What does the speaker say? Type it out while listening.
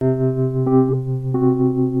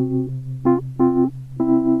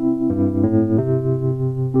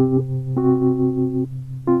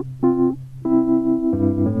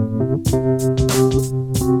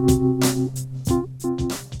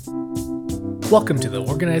Welcome to the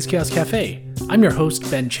Organized Chaos Cafe. I'm your host,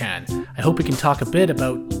 Ben Chan. I hope we can talk a bit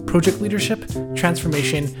about project leadership,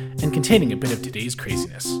 transformation, and containing a bit of today's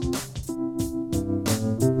craziness.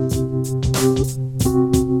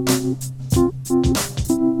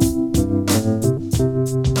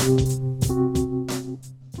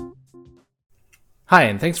 Hi,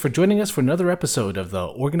 and thanks for joining us for another episode of the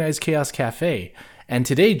Organized Chaos Cafe. And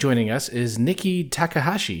today joining us is Nikki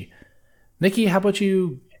Takahashi. Nikki, how about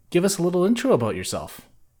you give us a little intro about yourself?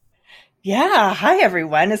 Yeah. Hi,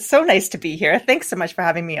 everyone. It's so nice to be here. Thanks so much for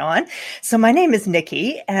having me on. So my name is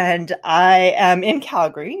Nikki, and I am in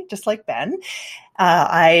Calgary, just like Ben.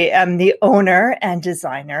 I am the owner and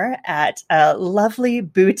designer at a lovely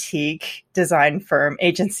boutique design firm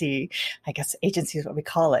agency. I guess agency is what we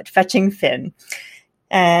call it, Fetching Finn.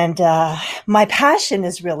 And my passion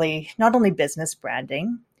is really not only business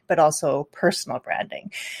branding, but also personal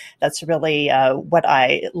branding. That's really what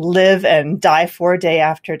I live and die for day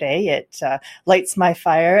after day. It lights my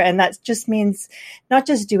fire. And that just means not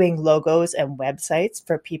just doing logos and websites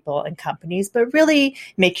for people and companies, but really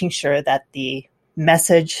making sure that the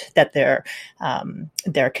message that they're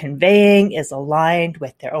conveying is aligned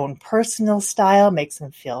with their own personal style, makes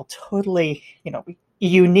them feel totally,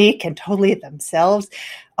 unique and totally themselves.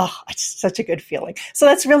 Oh, it's such a good feeling. So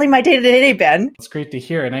that's really my day-to-day, Ben. It's great to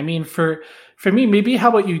hear. And I mean, for me, maybe how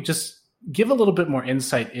about you just give a little bit more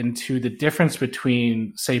insight into the difference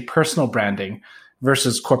between, say, personal branding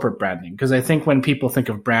versus corporate branding? Because I think when people think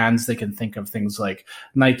of brands, they can think of things like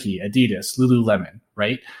Nike, Adidas, Lululemon,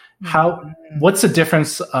 right? What's the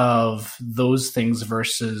difference of those things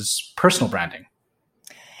versus personal branding?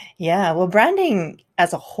 Yeah, well, branding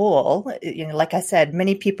as a whole, like I said,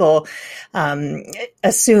 many people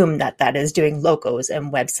assume that is doing logos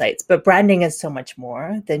and websites, but branding is so much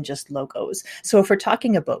more than just logos. So if we're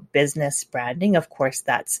talking about business branding, of course,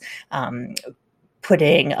 that's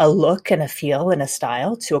putting a look and a feel and a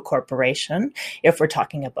style to a corporation. If we're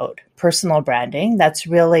talking about personal branding, that's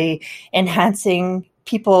really enhancing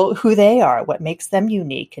people who they are, what makes them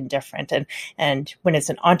unique and different. And when it's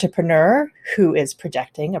an entrepreneur who is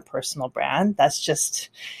projecting a personal brand, that's just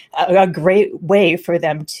a great way for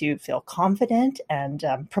them to feel confident and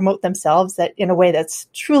promote themselves that in a way that's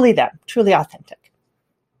truly them, truly authentic.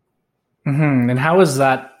 Mm-hmm. And how is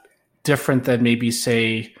that different than maybe,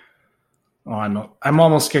 say, I'm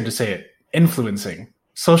almost scared to say it, influencing,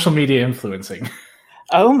 social media influencing?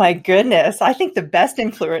 Oh my goodness. I think the best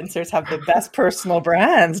influencers have the best personal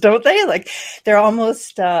brands, don't they? Like they're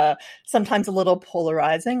almost sometimes a little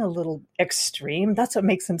polarizing, a little extreme. That's what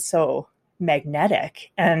makes them so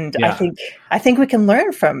magnetic. And yeah. I think we can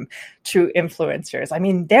learn from true influencers. I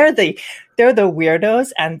mean, they're the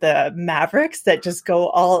weirdos and the mavericks that just go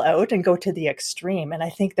all out and go to the extreme. And I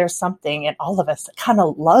think there's something in all of us that kind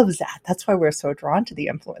of loves that. That's why we're so drawn to the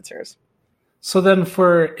influencers. So then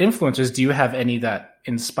for influencers, do you have any that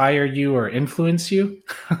inspire you or influence you?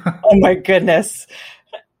 Oh my goodness.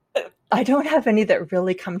 I don't have any that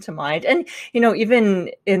really come to mind. And,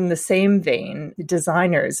 even in the same vein,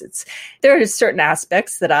 designers, there are certain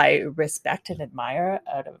aspects that I respect and admire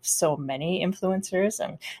out of so many influencers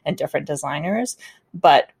and different designers.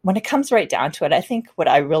 But when it comes right down to it, I think what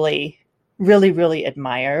I really, really, really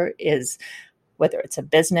admire is whether it's a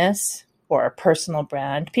business or a personal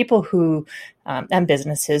brand, people who, and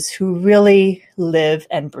businesses who really live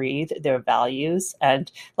and breathe their values. And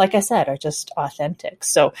like I said, are just authentic.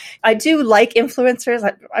 So I do like influencers.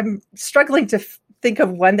 I'm struggling to think of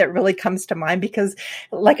one that really comes to mind because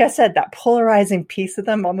like I said, that polarizing piece of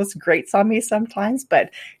them almost grates on me sometimes,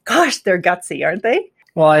 but gosh, they're gutsy, aren't they?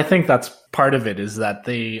 Well, I think that's part of it is that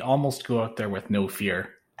they almost go out there with no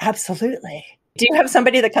fear. Absolutely. Do you have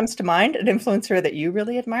somebody that comes to mind, an influencer that you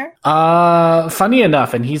really admire? Funny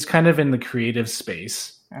enough, and he's kind of in the creative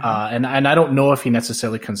space, and I don't know if he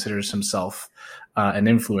necessarily considers himself an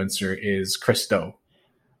influencer, is Chris Do.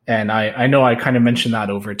 And I know I kind of mentioned that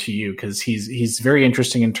over to you because he's very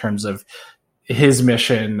interesting in terms of his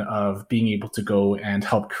mission of being able to go and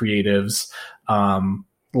help creatives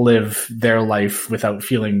live their life without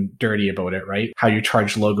feeling dirty about it, right? How you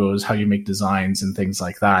charge logos, how you make designs and things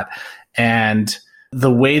like that. And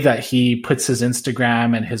the way that he puts his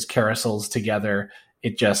Instagram and his carousels together,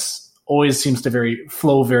 it just always seems to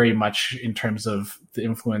flow very much in terms of the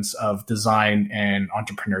influence of design and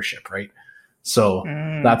entrepreneurship, right? So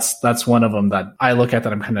that's one of them that I look at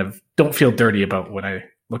that I'm kind of don't feel dirty about when I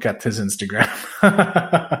look at his Instagram.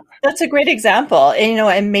 That's a great example.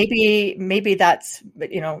 And maybe that's,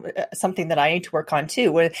 something that I need to work on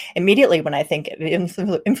too. Immediately when I think of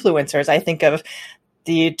influencers, I think of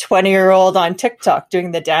the 20-year-old on TikTok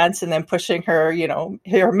doing the dance and then pushing her,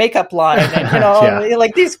 her makeup line and, Yeah.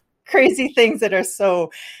 like these crazy things that are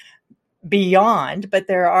so beyond. But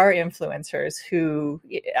there are influencers who,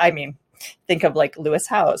 think of like Lewis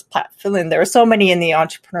Howes, Pat Flynn. There are so many in the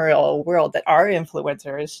entrepreneurial world that are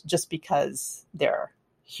influencers just because they're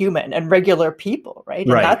human and regular people, right?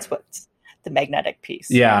 And that's what's the magnetic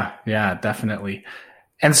piece. Yeah, definitely.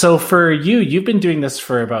 And so for you, you've been doing this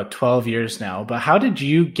for about 12 years now, but how did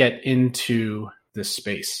you get into this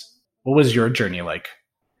space? What was your journey like?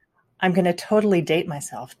 I'm going to totally date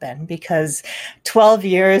myself, Ben, because 12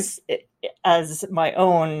 years as my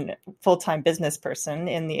own full-time business person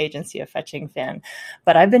in the agency of Fetching Finn,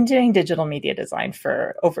 but I've been doing digital media design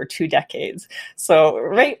for over 2 decades. So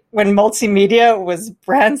right when multimedia was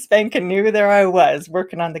brand spanking new, there I was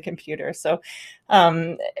working on the computer. So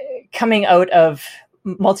coming out of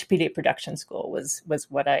multimedia production school was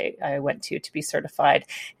what I went to be certified,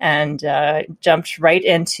 and jumped right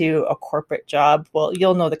into a corporate job. Well,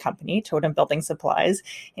 you'll know the company, Totem Building Supplies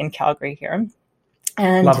in Calgary here.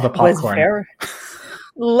 And love the popcorn.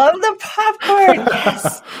 Love the popcorn.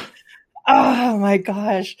 Yes. Oh my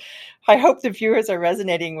gosh. I hope the viewers are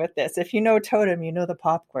resonating with this. If you know Totem, you know the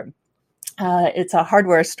popcorn. It's a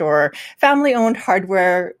hardware store, family-owned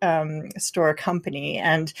hardware store company,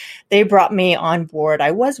 and they brought me on board.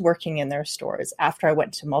 I was working in their stores after I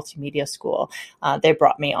went to multimedia school. They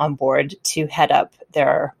brought me on board to head up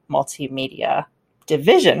their multimedia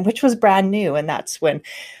division, which was brand new. And that's when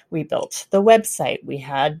we built the website. We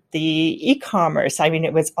had the e-commerce.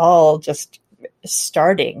 It was all just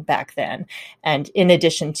starting back then. And in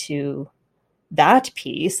addition to that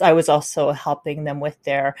piece, I was also helping them with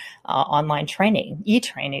their online training,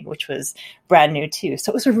 e-training, which was brand new too.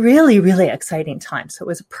 So it was a really, really exciting time. So it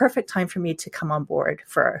was a perfect time for me to come on board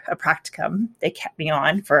for a practicum. They kept me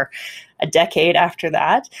on for a decade after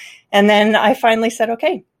that. And then I finally said,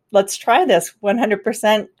 okay, let's try this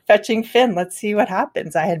 100% Fetching Finn. Let's see what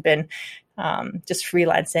happens. I had been just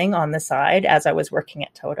freelancing on the side as I was working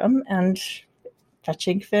at Totem, and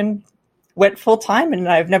Fetching Finn went full time, and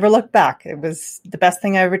I've never looked back. It was the best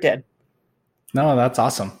thing I ever did. No, that's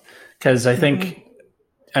awesome. Because I think,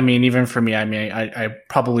 even for me, I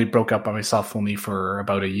probably broke up by myself only for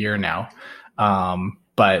about a year now.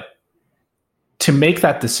 But to make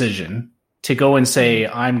that decision, to go and say,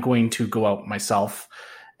 I'm going to go out myself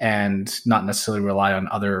and not necessarily rely on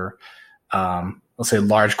other, let's say,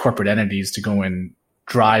 large corporate entities to go and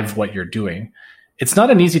drive what you're doing, it's not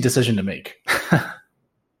an easy decision to make.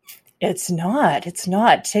 It's not.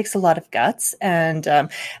 It takes a lot of guts. And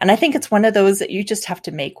I think it's one of those that you just have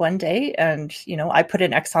to make one day. And, I put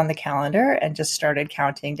an X on the calendar and just started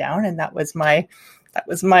counting down. And that was my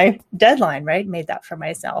deadline, right? Made that for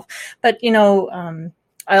myself. But,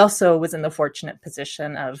 I also was in the fortunate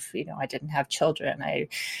position of, I didn't have children.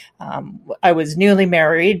 I was newly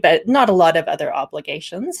married, but not a lot of other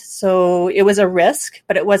obligations. So it was a risk,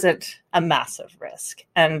 but it wasn't a massive risk.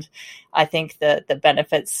 And I think that the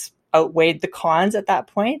benefits outweighed the cons at that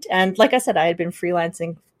point. And like I said, I had been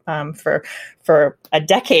freelancing for a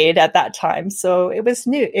decade at that time. So it was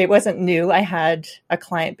new. It wasn't new. I had a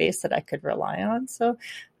client base that I could rely on. So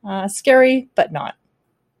scary, but not.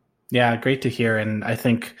 Yeah, great to hear. And I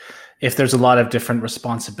think if there's a lot of different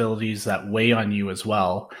responsibilities that weigh on you as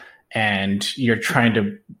well, and you're trying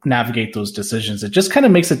to navigate those decisions, it just kind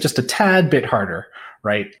of makes it just a tad bit harder,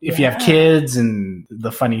 right? If you have kids, and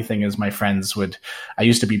the funny thing is I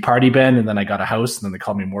used to be Party Ben, and then I got a house, and then they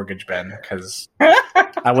called me Mortgage Ben because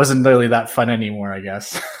I wasn't really that fun anymore, I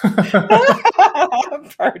guess.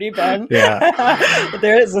 Party Ben. Yeah.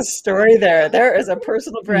 There is a story there. There is a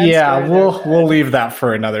personal brand. Yeah, we'll leave that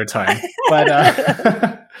for another time. But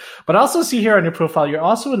but I also see here on your profile, you're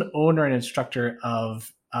also an owner and instructor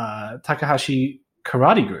of Takahashi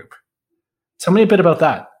Karate Group. Tell me a bit about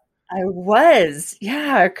that. I was,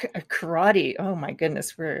 karate. Oh my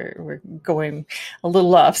goodness, we're going a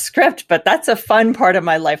little off script, but that's a fun part of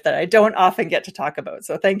my life that I don't often get to talk about.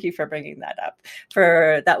 So thank you for bringing that up.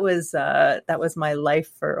 That was my life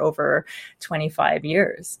for over 25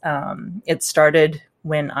 years. It started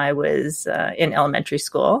when I was in elementary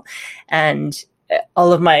school, and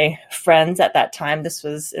all of my friends at that time. This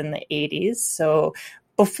was in the 80s, so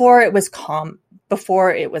before it was common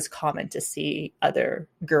to see other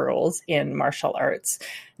girls in martial arts,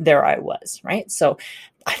 there I was, right? So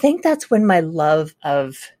I think that's when my love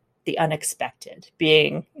of the unexpected,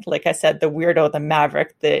 being, like I said, the weirdo, the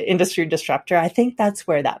maverick, the industry disruptor. I think that's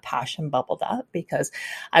where that passion bubbled up, because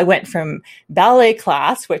I went from ballet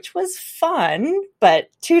class, which was fun, but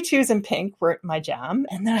tutus and pink weren't my jam.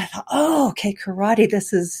 And then I thought, oh, okay, karate,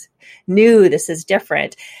 this is new, this is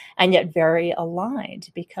different, and yet very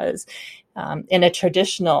aligned, because in a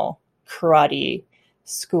traditional karate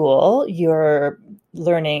school, you're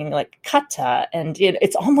learning like kata, and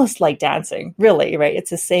it's almost like dancing, really, right? It's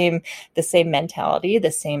the same mentality,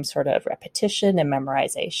 the same sort of repetition and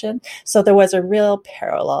memorization. So there was a real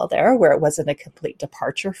parallel there where it wasn't a complete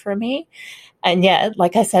departure for me. And yet,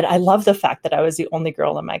 like I said, I love the fact that I was the only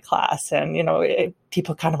girl in my class, and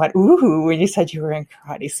people kind of went ooh when you said you were in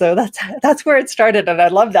karate. So that's where it started, and I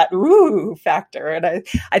love that ooh factor, and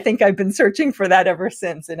I think I've been searching for that ever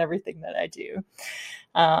since in everything that I do.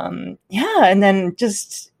 And then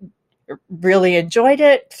just really enjoyed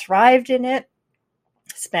it, thrived in it,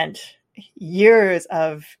 spent years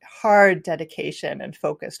of hard dedication and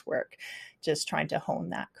focused work just trying to hone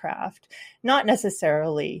that craft, not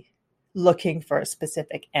necessarily looking for a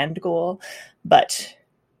specific end goal, but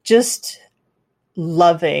just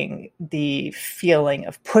loving the feeling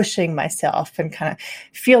of pushing myself and kind of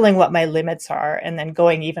feeling what my limits are, and then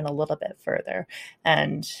going even a little bit further.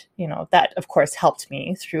 And, that of course helped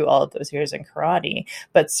me through all of those years in karate,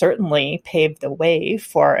 but certainly paved the way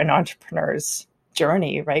for an entrepreneur's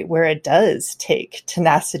journey, right? Where it does take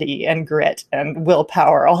tenacity and grit and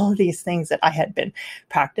willpower, all of these things that I had been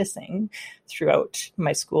practicing throughout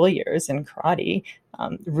my school years in karate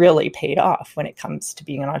really paid off when it comes to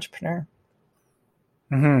being an entrepreneur.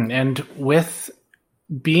 Mm-hmm. And with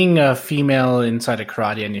being a female inside of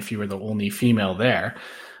karate, and if you were the only female there,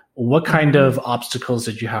 what kind of obstacles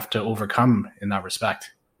did you have to overcome in that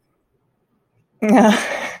respect?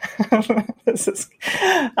 This is,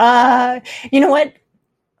 you know what?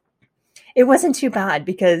 It wasn't too bad,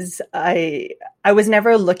 because I was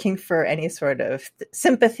never looking for any sort of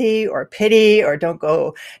sympathy or pity or don't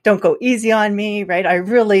go easy on me, right? I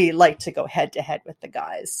really like to go head to head with the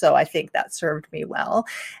guys. So I think that served me well,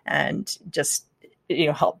 and just,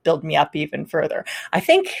 helped build me up even further. I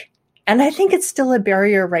think it's still a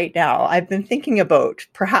barrier right now. I've been thinking about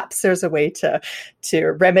perhaps there's a way to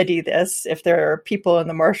remedy this. If there are people in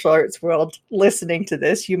the martial arts world listening to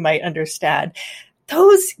this, you might understand.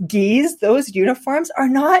 Those gis, those uniforms are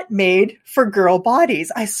not made for girl bodies.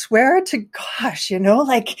 I swear to gosh,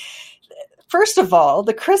 first of all,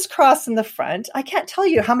 the crisscross in the front, I can't tell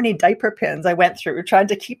you how many diaper pins I went through trying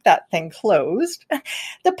to keep that thing closed.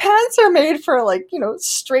 The pants are made for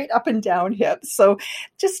straight up and down hips. So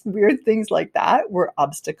just weird things like that were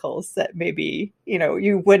obstacles that maybe,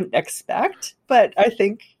 you wouldn't expect, but I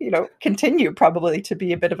think, continue probably to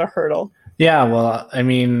be a bit of a hurdle. Yeah, well, I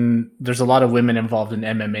mean, there's a lot of women involved in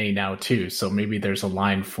MMA now too, so maybe there's a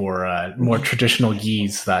line for more traditional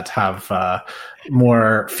gis that have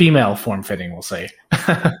more female form fitting, we'll say.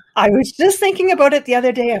 I was just thinking about it the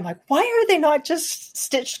other day. I'm like, why are they not just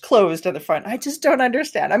stitched closed at the front? I just don't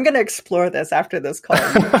understand. I'm going to explore this after this call.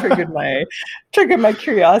 Triggered my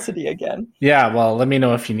curiosity again. Yeah, well, let me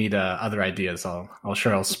know if you need other ideas.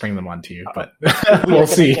 I'll spring them onto you, but we'll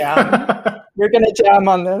see. We're going to jam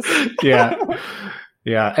on this.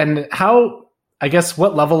 Yeah. And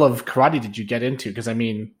what level of karate did you get into? Because I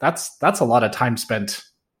mean, that's a lot of time spent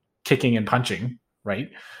kicking and punching,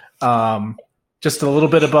 right? Just a little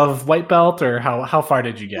bit above white belt, or how far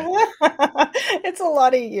did you get? It's a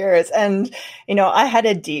lot of years. And, I had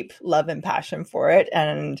a deep love and passion for it.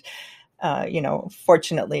 And,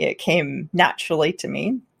 fortunately it came naturally to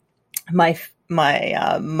me. My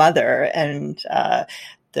mother and,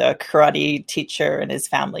 the karate teacher and his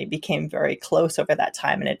family became very close over that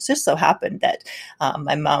time. And it just so happened that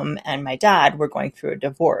my mom and my dad were going through a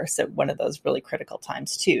divorce at one of those really critical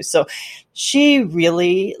times too. So she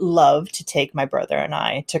really loved to take my brother and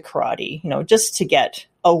I to karate, just to get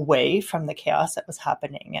away from the chaos that was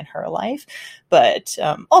happening in her life. But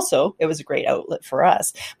also it was a great outlet for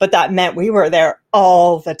us. But that meant we were there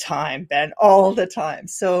all the time, Ben, all the time.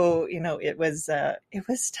 So, it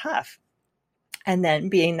was tough. And then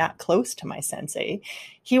being that close to my sensei,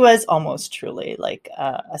 he was almost truly like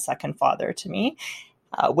a second father to me,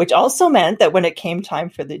 which also meant that when it came time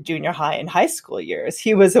for the junior high and high school years,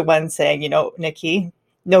 he was the one saying, Nikki,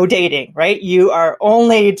 no dating, right? You are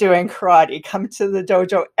only doing karate. Come to the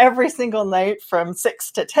dojo every single night from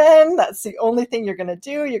 6 to 10. That's the only thing you're going to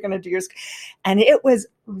do. You're going to do your... And it was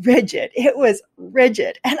rigid.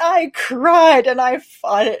 And I cried and I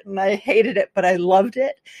fought it and I hated it, but I loved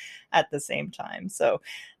it at the same time. So,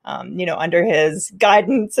 under his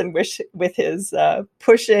guidance and with his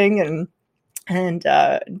pushing and and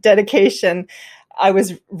dedication. I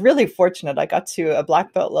was really fortunate. I got to a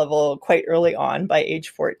black belt level quite early on by age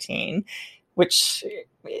 14, which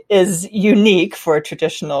is unique for a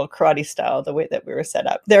traditional karate style, the way that we were set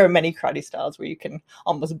up. There are many karate styles where you can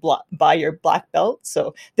almost buy your black belt.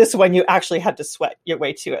 So this one, you actually had to sweat your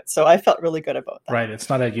way to it. So I felt really good about that. Right. It's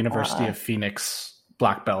not a University of Phoenix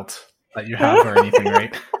black belt that you have or anything,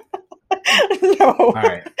 right? No. All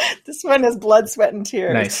right. This one is blood, sweat, and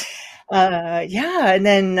tears. Nice. Yeah. And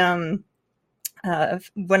then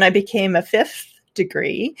when I became a 5th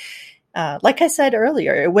degree, like I said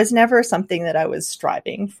earlier, it was never something that I was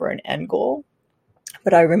striving for an end goal.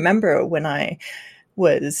 But I remember when I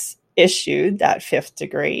was issued that 5th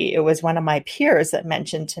degree, it was one of my peers that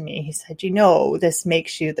mentioned to me, he said, this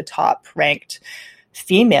makes you the top ranked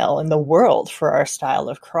female in the world for our style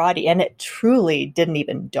of karate. And it truly didn't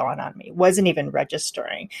even dawn on me, wasn't even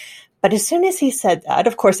registering. But as soon as he said that,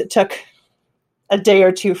 of course, it took a day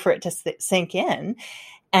or two for it to sink in.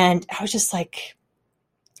 And I was just like,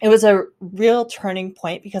 it was a real turning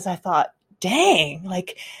point because I thought, dang,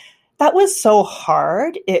 like that was so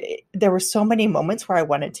hard. There were so many moments where I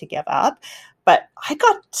wanted to give up, but I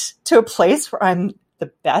got to a place where I'm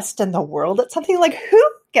the best in the world at something. Like, who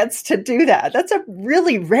gets to do that? That's a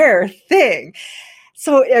really rare thing.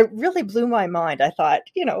 So it really blew my mind. I thought,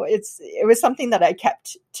 it was something that I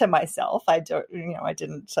kept to myself. I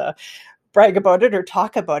didn't brag about it or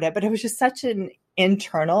talk about it, but it was just such an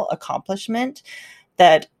internal accomplishment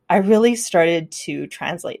that I really started to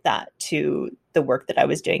translate that to the work that I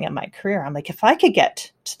was doing in my career. I'm like, if I could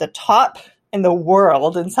get to the top in the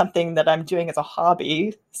world in something that I'm doing as a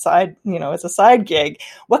hobby as a side gig,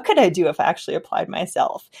 what could I do if I actually applied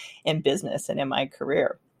myself in business and in my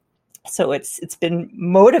career? So it's been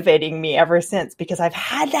motivating me ever since because I've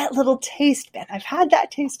had that little taste, Ben. I've had that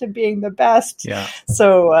taste of being the best. Yeah.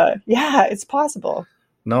 So it's possible.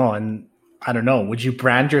 No, and I don't know. Would you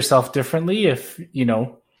brand yourself differently if,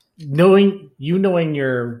 knowing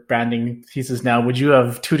your branding thesis now, would you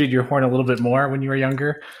have tooted your horn a little bit more when you were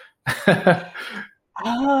younger? No,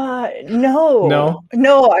 I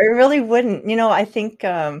really wouldn't. I think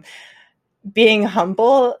being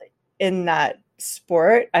humble in that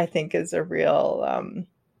sport, I think, is a real,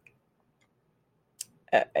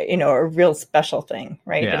 a real special thing,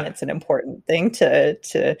 right? Yeah. And it's an important thing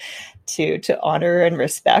to honor and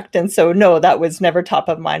respect. And so, no, that was never top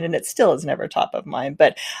of mind, and it still is never top of mind.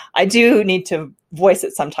 But I do need to voice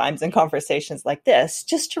it sometimes in conversations like this,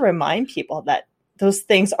 just to remind people that those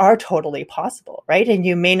things are totally possible, right? And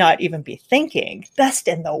you may not even be thinking best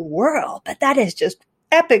in the world, but that is just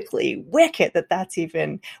epically wicked that that's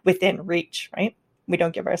even within reach, right? We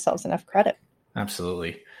don't give ourselves enough credit.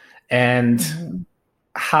 Absolutely. And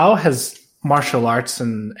how has martial arts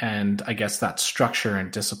and I guess that structure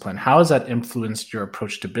and discipline, how has that influenced your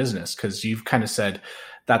approach to business? Because you've kind of said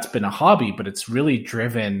that's been a hobby, but it's really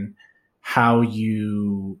driven how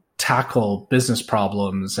you tackle business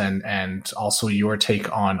problems and also your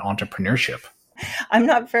take on entrepreneurship. I'm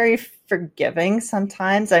not very forgiving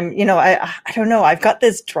sometimes. I don't know. I've got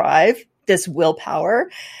this drive, this willpower.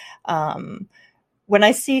 When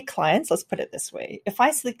I see clients, let's put it this way. If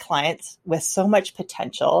I see clients with so much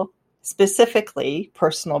potential, specifically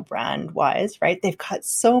personal brand wise, right? They've got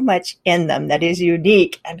so much in them that is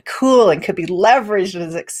unique and cool and could be leveraged and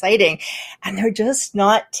is exciting. And they're just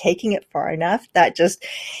not taking it far enough. That just,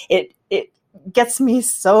 it gets me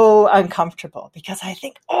so uncomfortable because I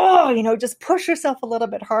think, just push yourself a little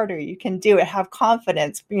bit harder. You can do it. Have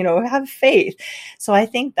confidence, have faith. So I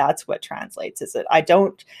think that's what translates is that I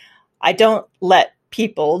don't let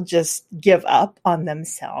people just give up on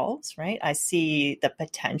themselves, right? I see the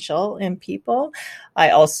potential in people.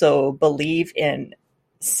 I also believe in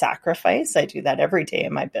sacrifice. I do that every day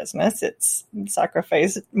in my business. It's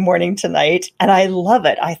sacrifice morning to night, and I love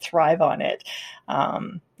it. I thrive on it.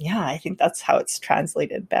 I think that's how it's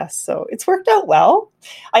translated best. So it's worked out well.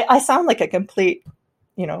 I sound like a complete,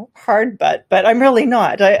 hard butt, but I'm really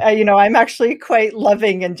not. I'm actually quite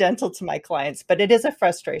loving and gentle to my clients, but it is a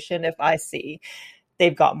frustration if I see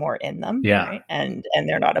they've got more in them, right? And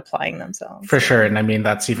they're not applying themselves. For sure. And I mean,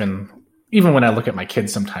 that's even when I look at my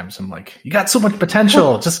kids, sometimes I'm like, you got so much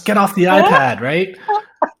potential, just get off the iPad, right?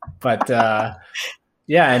 But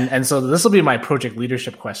and so this will be my project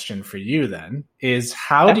leadership question for you then, is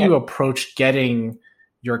how do you approach getting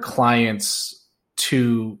your clients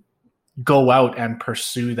to go out and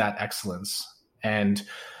pursue that excellence and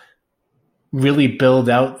really build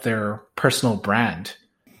out their personal brand?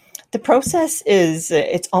 The process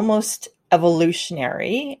it's almost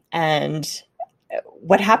evolutionary. And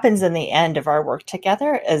what happens in the end of our work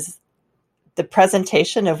together is the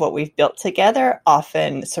presentation of what we've built together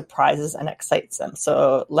often surprises and excites them.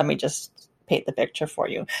 So let me just paint the picture for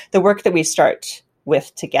you. The work that we start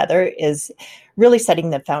with together is really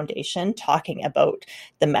setting the foundation, talking about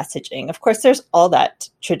the messaging. Of course, there's all that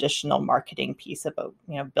traditional marketing piece about,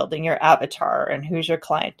 building your avatar and who's your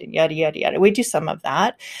client and yada, yada, yada. We do some of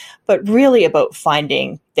that, but really about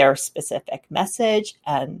finding their specific message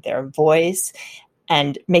and their voice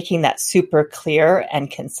and making that super clear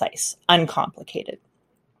and concise, uncomplicated.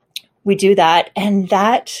 We do that, and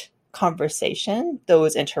that conversation,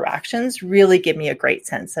 those interactions really give me a great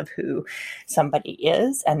sense of who somebody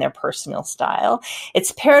is and their personal style.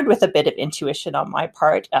 It's paired with a bit of intuition on my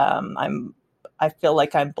part. I feel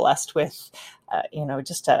like I'm blessed with,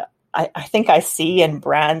 I think I see in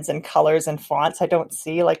brands and colors and fonts. I don't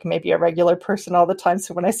see like maybe a regular person all the time.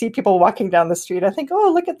 So when I see people walking down the street, I think,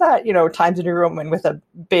 oh, look at that, Times New Roman with a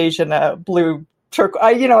beige and a blue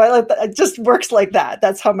turquoise, it just works like that.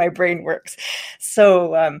 That's how my brain works.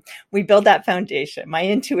 So we build that foundation. My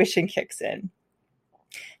intuition kicks in.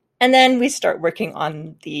 And then we start working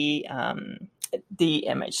on the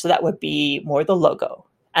image. So that would be more the logo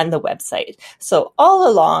and the website. So all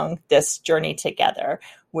along this journey together,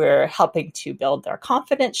 we're helping to build their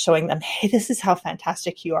confidence, showing them, hey, this is how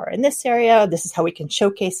fantastic you are in this area. This is how we can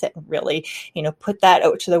showcase it and really, put that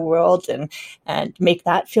out to the world and make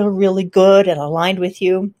that feel really good and aligned with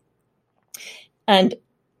you. And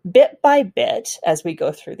bit by bit, as we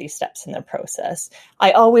go through these steps in the process,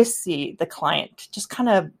 I always see the client just kind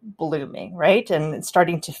of blooming, right? And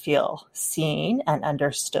starting to feel seen and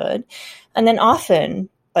understood. And then often,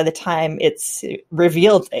 by the time it's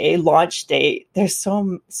reveal day, launch day, there's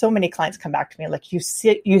so many clients come back to me like,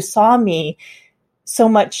 you saw me so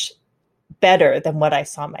much better than what I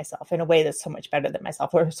saw myself, in a way that's so much better than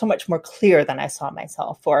myself, or so much more clear than I saw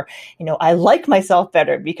myself, or, I like myself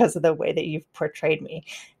better because of the way that you've portrayed me.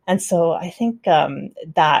 And so I think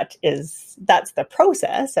that's the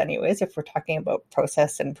process anyways, if we're talking about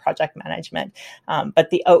process and project management. But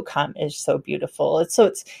the outcome is so beautiful.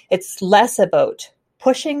 It's less about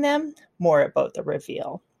pushing them, more about the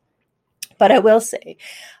reveal. But I will say,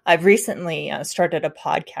 I've recently started a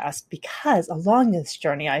podcast because along this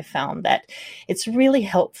journey, I found that it's really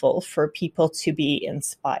helpful for people to be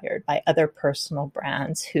inspired by other personal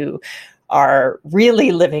brands who are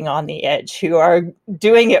really living on the edge, who are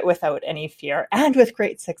doing it without any fear and with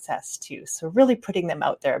great success too. So really putting them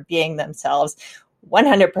out there, being themselves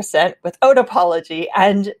 100% without apology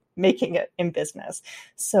and making it in business.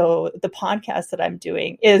 So the podcast that I'm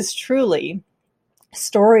doing is truly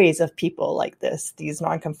stories of people like this, these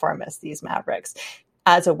nonconformists, these mavericks,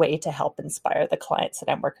 as a way to help inspire the clients that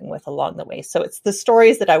I'm working with along the way. So it's the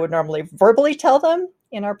stories that I would normally verbally tell them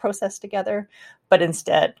in our process together, but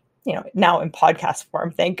instead, now in podcast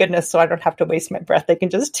form, thank goodness, so I don't have to waste my breath. They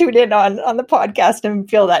can just tune in on the podcast and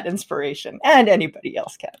feel that inspiration, and anybody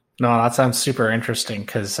else can. No, that sounds super interesting,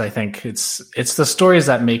 because I think it's the stories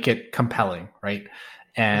that make it compelling, right?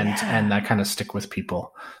 And that kind of stick with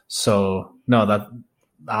people. So no, that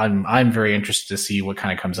I'm very interested to see what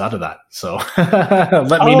kind of comes out of that. So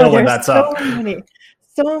let me know when that's up.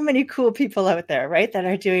 So many cool people out there, right, that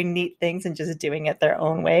are doing neat things and just doing it their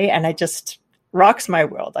own way. And I just rocks my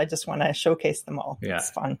world. I just want to showcase them all. Yeah. It's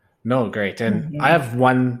fun. No, great. And I have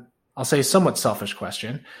one, I'll say somewhat selfish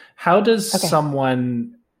question. How does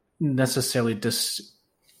someone necessarily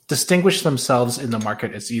distinguish themselves in the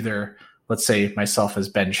market as either, let's say, myself as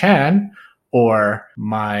Ben Chan or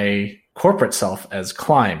my corporate self as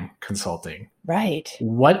Climb Consulting? Right.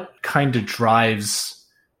 What kind of drives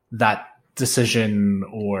that decision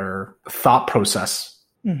or thought process?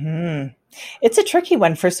 Mm-hmm. It's a tricky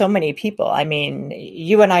one for so many people. I mean,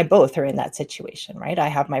 you and I both are in that situation, right? I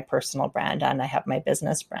have my personal brand and I have my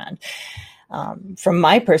business brand. From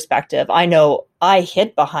my perspective, I know I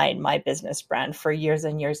hid behind my business brand for years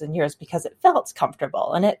and years and years because it felt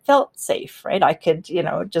comfortable and it felt safe, right? I could,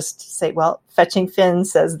 just say, well, Fetching Finn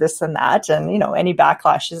says this and that, and, any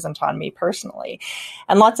backlash isn't on me personally.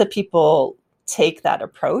 And lots of people take that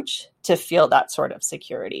approach to feel that sort of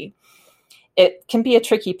security. It can be a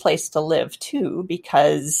tricky place to live too,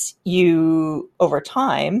 because you, over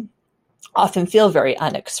time, often feel very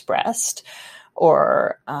unexpressed,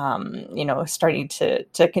 or, starting to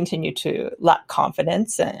continue to lack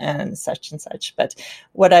confidence and such and such. But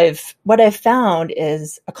what I've found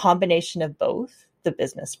is a combination of both. The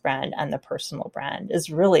business brand and the personal brand is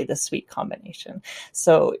really the sweet combination.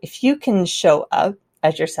 So if you can show up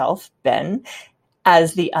as yourself, Ben,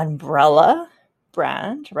 as the umbrella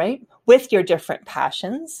brand, right, with your different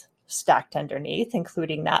passions stacked underneath,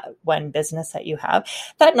 including that one business that you have,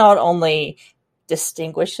 that not only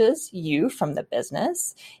distinguishes you from the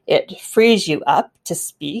business. It frees you up to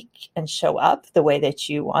speak and show up the way that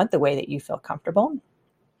you want, the way that you feel comfortable.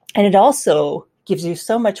 And it also gives you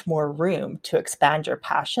so much more room to expand your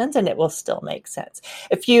passions, and it will still make sense.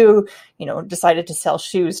 If you, decided to sell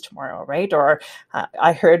shoes tomorrow, right? Or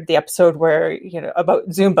I heard the episode where, about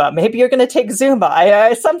Zumba, maybe you're going to take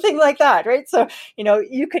Zumba, something like that, right? So,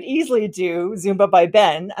 you could easily do Zumba by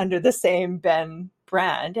Ben under the same Ben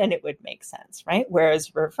brand, and it would make sense, right?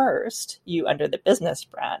 Whereas reversed, you under the business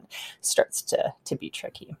brand starts to be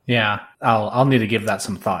tricky. Yeah, I'll need to give that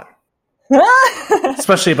some thought.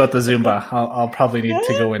 Especially about the Zumba. I'll probably need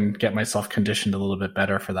to go and get myself conditioned a little bit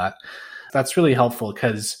better for that. That's really helpful,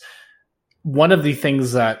 because one of the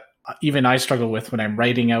things that even I struggle with when I'm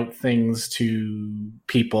writing out things to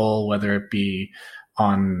people, whether it be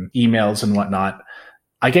on emails and whatnot,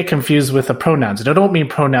 I get confused with the pronouns. And I don't mean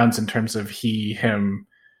pronouns in terms of he, him,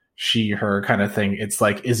 she, her kind of thing. It's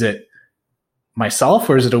like, is it myself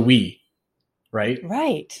or is it a we? Right?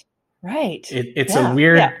 Right. It's a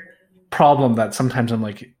weird problem that sometimes I'm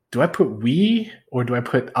like, do I put we or do I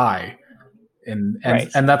put I? And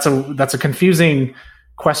that's a confusing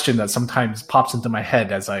question that sometimes pops into my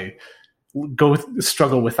head as I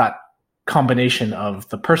struggle with that combination of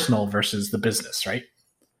the personal versus the business, right?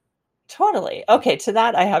 Totally. Okay, to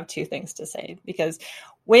that I have two things to say, because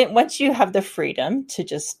once you have the freedom to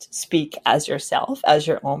just speak as yourself, as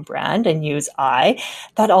your own brand, and use I,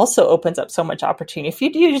 that also opens up so much opportunity. If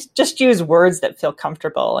you just use words that feel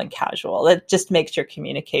comfortable and casual, it just makes your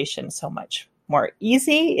communication so much more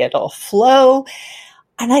easy. It'll flow.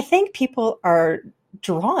 And I think people are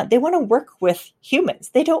drawn. They want to work with humans.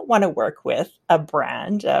 They don't want to work with a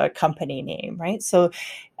brand, a company name, right? So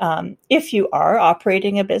if you are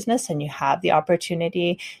operating a business and you have the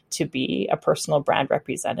opportunity to be a personal brand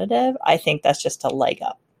representative, I think that's just a leg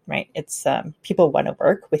up, right? It's people want to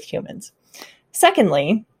work with humans.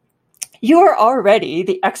 Secondly, you are already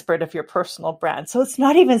the expert of your personal brand. So it's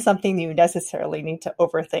not even something you necessarily need to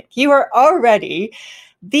overthink. You are already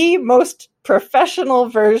the most professional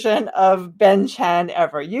version of Ben Chan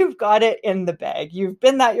ever. You've got it in the bag. You've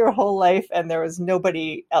been that your whole life, and there was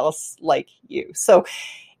nobody else like you. So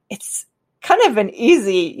it's kind of an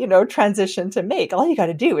easy, transition to make. All you got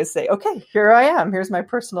to do is say, okay, here I am. Here's my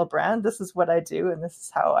personal brand. This is what I do, and this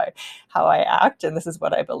is how I act, and this is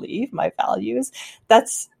what I believe, my values.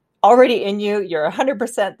 That's already in you. You're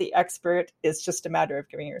 100% the expert. It's just a matter of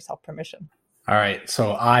giving yourself permission. All right.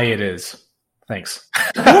 So it is. Thanks.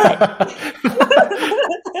 You're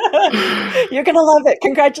going to love it.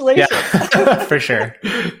 Congratulations. Yeah, for sure.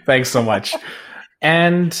 Thanks so much.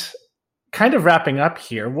 And kind of wrapping up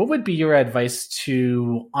here, what would be your advice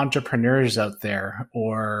to entrepreneurs out there,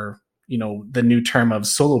 or, the new term of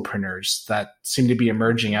solopreneurs that seem to be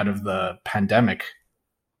emerging out of the pandemic?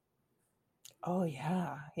 Oh,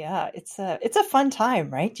 yeah. Yeah. It's a fun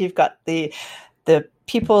time, right? You've got the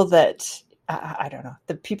people that, I don't know,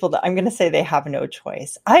 the people that I'm going to say they have no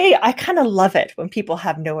choice. I kind of love it when people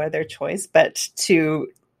have no other choice but to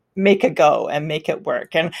make a go and make it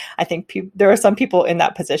work. And I think there are some people in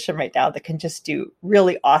that position right now that can just do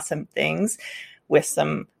really awesome things with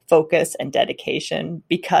some focus and dedication,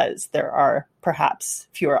 because there are perhaps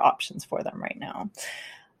fewer options for them right now.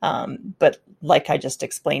 But like I just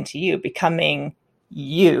explained to you, becoming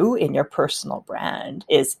you in your personal brand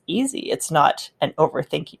is easy. It's not an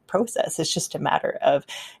overthinking process. It's just a matter of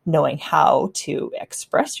knowing how to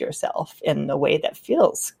express yourself in the way that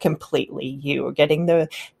feels completely you, or getting the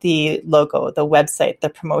logo, the website, the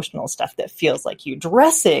promotional stuff that feels like you,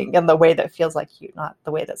 dressing in the way that feels like you, not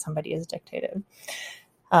the way that somebody has dictated.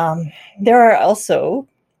 There are also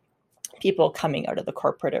people coming out of the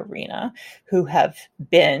corporate arena who have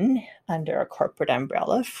been under a corporate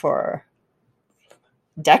umbrella for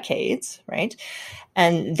decades, right?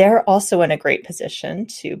 And they're also in a great position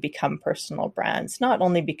to become personal brands, not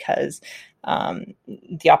only because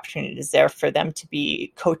the opportunity is there for them to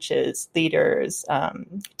be coaches, leaders,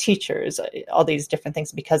 teachers, all these different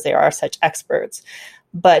things, because they are such experts,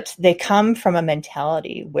 but they come from a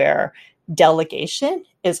mentality where delegation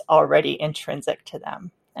is already intrinsic to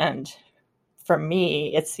them. And for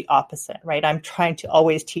me, it's the opposite, right? I'm trying to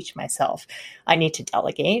always teach myself I need to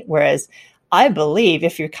delegate, whereas I believe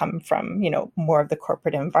if you come from, more of the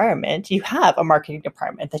corporate environment, you have a marketing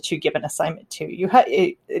department that you give an assignment to. You have.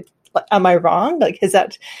 Am I wrong? Like, is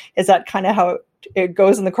that kind of how it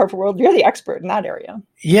goes in the corporate world? You're the expert in that area.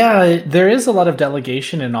 Yeah, there is a lot of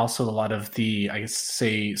delegation, and also a lot of the, I guess,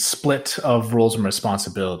 say, split of roles and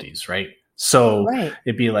responsibilities, right? So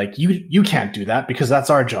It'd be like, you can't do that because that's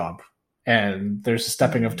our job. And there's a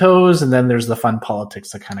stepping of toes, and then there's the fun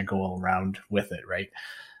politics that kind of go around with it, right?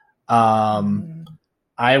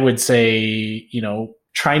 I would say,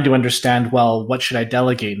 trying to understand, well, what should I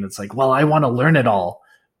delegate? And it's like, well, I want to learn it all.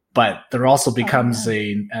 But there also becomes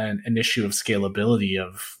an issue of scalability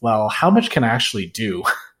of, well, how much can I actually do?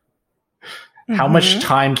 How much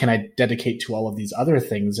time can I dedicate to all of these other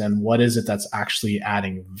things? And what is it that's actually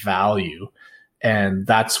adding value? And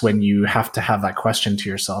that's when you have to have that question to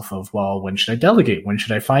yourself of, well, when should I delegate? When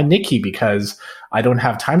should I find Nikki? Because I don't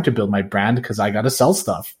have time to build my brand because I got to sell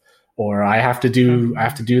stuff, or I have to do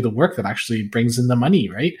the work that actually brings in the money.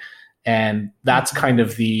 Right. And that's kind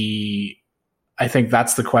of I think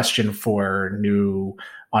that's the question for new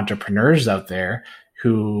entrepreneurs out there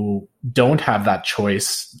who don't have that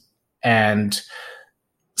choice and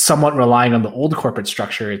somewhat relying on the old corporate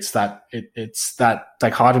structure. It's that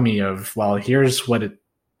dichotomy of, well, here's what it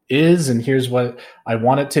is and here's what I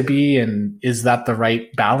want it to be, and is that the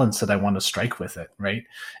right balance that I want to strike with it, right?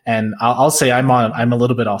 And I'll say I'm a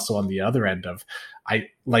little bit also on the other end of, I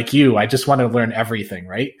just want to learn everything,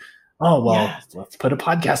 right? Oh, well, let's put a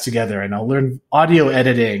podcast together and I'll learn audio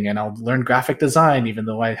editing and I'll learn graphic design, even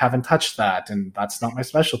though I haven't touched that and that's not my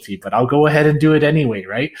specialty, but I'll go ahead and do it anyway,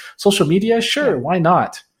 right? Social media, sure, why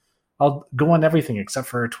not? I'll go on everything except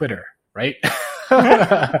for Twitter, right?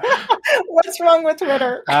 What's wrong with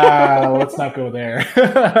Twitter? Let's not go there.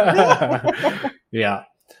 Yeah.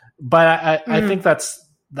 But I think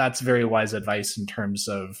that's very wise advice in terms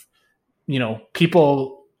of,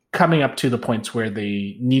 people coming up to the points where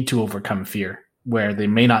they need to overcome fear, where they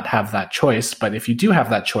may not have that choice. But if you do have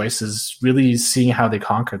that choice, is really seeing how they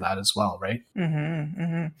conquer that as well, right?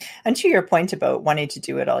 And to your point about wanting to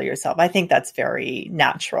do it all yourself, I think that's very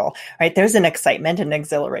natural, right? There's an excitement and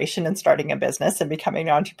exhilaration in starting a business and becoming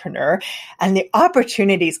an entrepreneur. And the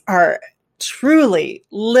opportunities are truly,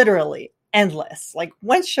 literally endless. Like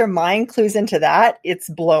once your mind clues into that, it's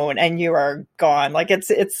blown and you are gone. Like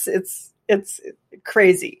it's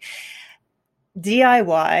crazy.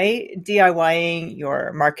 DIYing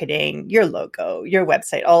your marketing, your logo, your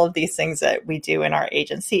website, all of these things that we do in our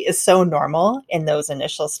agency is so normal in those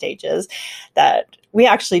initial stages that we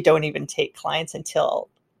actually don't even take clients until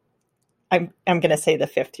I'm going to say the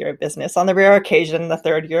 5th year of business. On the rare occasion, the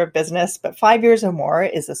 3rd year of business, but 5 years or more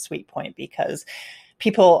is a sweet point because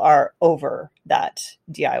people are over that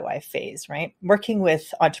DIY phase, right? Working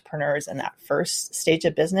with entrepreneurs in that first stage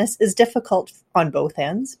of business is difficult on both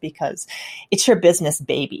ends because it's your business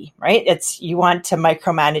baby, right? You want to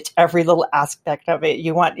micromanage every little aspect of it.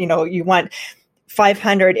 You want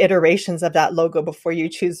 500 iterations of that logo before you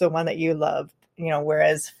choose the one that you love,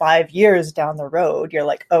 whereas 5 years down the road, you're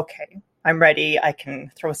like, okay, I'm ready. I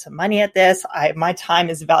can throw some money at this. My time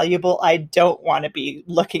is valuable. I don't want to be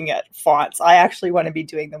looking at fonts. I actually want to be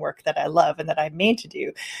doing the work that I love and that I'm made to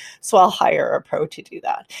do. So I'll hire a pro to do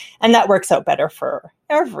that. And that works out better for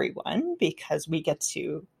everyone because we get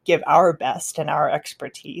to give our best and our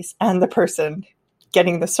expertise, and the person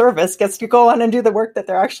getting the service gets to go on and do the work that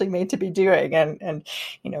they're actually made to be doing. And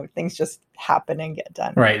things just happen and get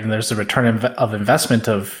done. Right. And there's a return of investment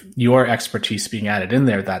of your expertise being added in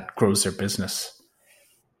there that grows their business.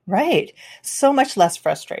 Right. So much less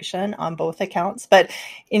frustration on both accounts. But,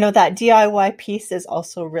 that DIY piece is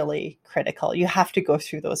also really critical. You have to go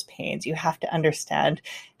through those pains. You have to understand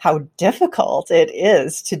how difficult it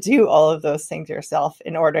is to do all of those things yourself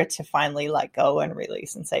in order to finally let go and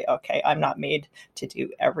release and say, okay, I'm not made to do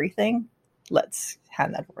everything. Let's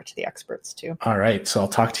hand that over to the experts too. All right. So I'll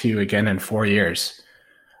talk to you again in 4 years.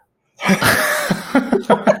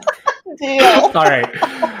 Deal. All right.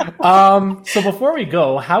 So before we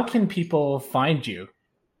go, how can people find you?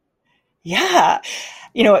 Yeah.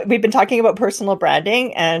 We've been talking about personal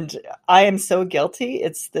branding and I am so guilty.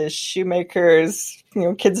 It's the shoemakers,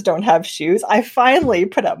 kids don't have shoes. I finally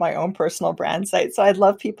put up my own personal brand site. So I'd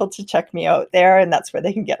love people to check me out there, and that's where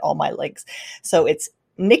they can get all my links. So it's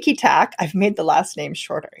Nikki Tak. I've made the last name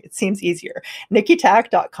shorter. It seems easier.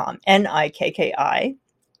 NikkiTak.com,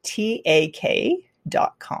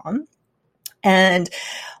 NIKKITAK.com. And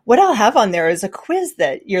what I'll have on there is a quiz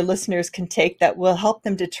that your listeners can take that will help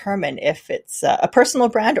them determine if it's a personal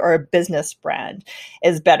brand or a business brand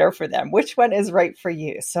is better for them. Which one is right for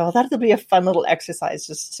you? So that'll be a fun little exercise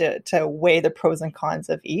just to weigh the pros and cons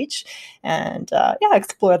of each and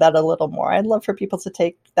explore that a little more. I'd love for people to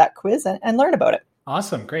take that quiz and learn about it.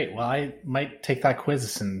 Awesome. Great. Well, I might take that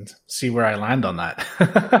quiz and see where I land on that.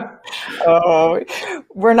 Oh,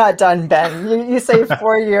 we're not done, Ben. You say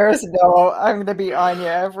 4 years. No, I'm going to be on you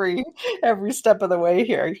every step of the way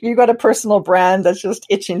here. You got a personal brand that's just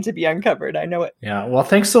itching to be uncovered. I know it. Yeah. Well,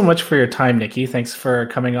 thanks so much for your time, Nikki. Thanks for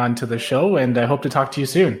coming on to the show, and I hope to talk to you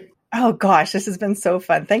soon. Oh gosh, this has been so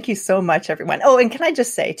fun. Thank you so much, everyone. Oh, and can I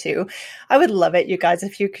just say too, I would love it, you guys,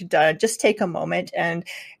 if you could just take a moment and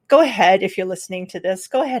go ahead, if you're listening to this,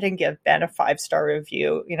 go ahead and give Ben a 5-star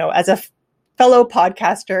review. You know, as a fellow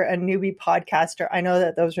podcaster, a newbie podcaster, I know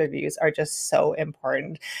that those reviews are just so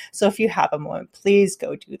important. So if you have a moment, please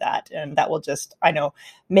go do that. And that will just, I know,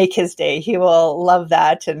 make his day. He will love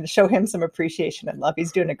that and show him some appreciation and love.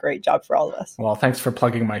 He's doing a great job for all of us. Well, thanks for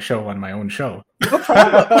plugging my show on my own show. No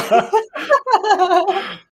problem.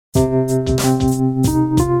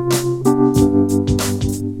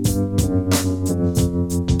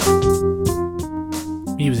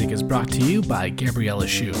 Music is brought to you by Gabriella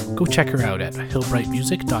Shu. Go check her out at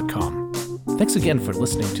hillbrightmusic.com. Thanks again for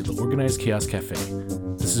listening to the Organized Chaos Cafe.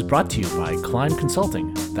 This is brought to you by Climb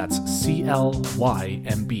Consulting. That's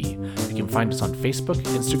CLYMB. You can find us on Facebook,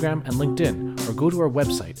 Instagram, and LinkedIn, or go to our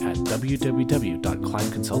website at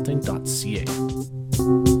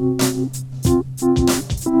www.climbconsulting.ca.